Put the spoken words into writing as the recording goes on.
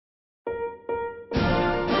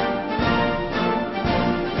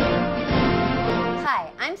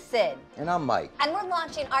Syd. And I'm Mike. And we're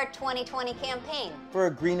launching our 2020 campaign. For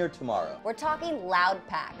a greener tomorrow. We're talking loud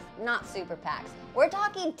packs, not super packs. We're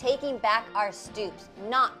talking taking back our stoops,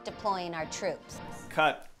 not deploying our troops.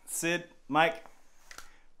 Cut. Syd, Mike,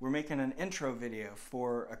 we're making an intro video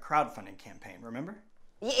for a crowdfunding campaign, remember?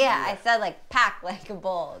 Yeah, I said like pack like a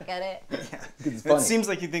bull, get it? Yeah. It's funny. It seems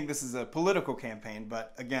like you think this is a political campaign,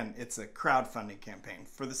 but again, it's a crowdfunding campaign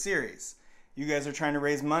for the series. You guys are trying to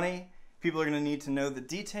raise money. People are going to need to know the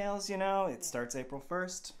details, you know. It starts April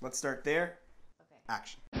 1st. Let's start there. Okay.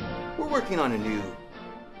 Action. We're working on a new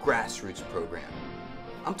grassroots program.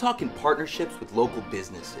 I'm talking partnerships with local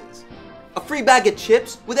businesses. A free bag of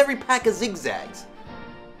chips with every pack of zigzags.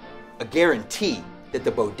 A guarantee that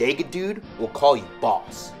the bodega dude will call you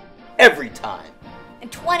boss. Every time. In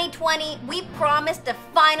 2020, we promised to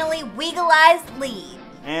finally legalize lead.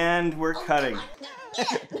 And we're cutting.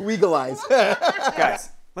 Legalize.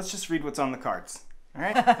 Guys, let's just read what's on the cards. All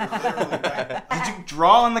right? Did you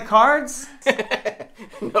draw on the cards?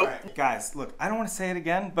 Nope. All right, guys, look, I don't want to say it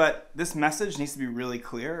again, but this message needs to be really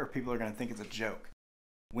clear or people are going to think it's a joke.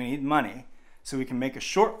 We need money so we can make a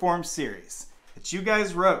short form series that you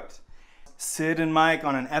guys wrote. Syd and Mike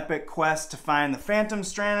on an epic quest to find the phantom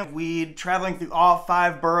strand of weed, traveling through all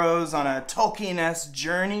 5 boroughs on a Tolkien-esque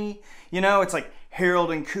journey. You know, it's like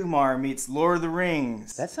Harold and Kumar meets Lord of the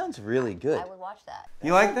Rings. That sounds really good. I would watch that.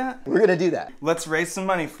 You like that? We're gonna do that. Let's raise some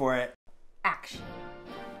money for it. Action.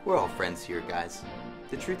 We're all friends here, guys.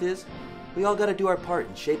 The truth is, we all gotta do our part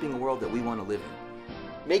in shaping a world that we want to live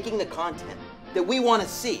in. Making the content that we want to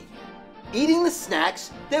see. Eating the snacks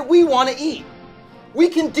that we want to eat. We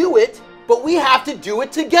can do it, but we have to do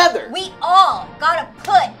it together. We all gotta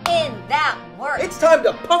put in that work. It's time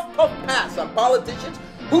to puff pass on politicians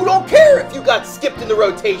who don't care if you got skipped in the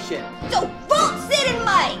rotation. So vote Syd and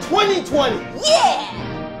Mike. 2020.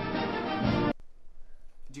 Yeah.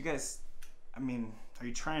 Did you guys, I mean, are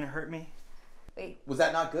you trying to hurt me? Wait, Was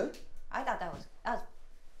that not good? I thought that was past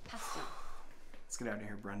you. Let's get out of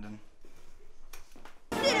here, Brendan.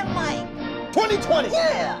 Syd and Mike. 2020.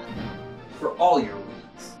 Yeah. For all your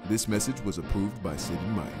weeds. This message was approved by Syd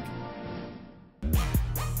and Mike.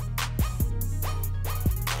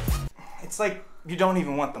 It's like you don't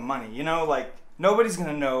even want the money, you know? Like, nobody's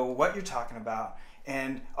gonna know what you're talking about.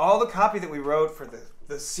 And all the copy that we wrote for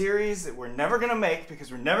the series that we're never gonna make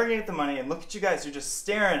because we're never gonna get the money, and look at you guys, you're just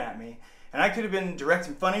staring at me. And I could have been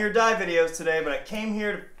directing Funny or Die videos today, but I came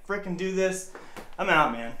here to frickin' do this. I'm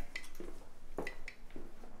out, man.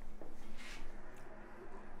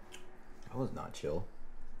 That was not chill.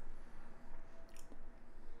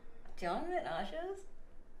 Do you want to get nauseous?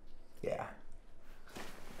 Yeah.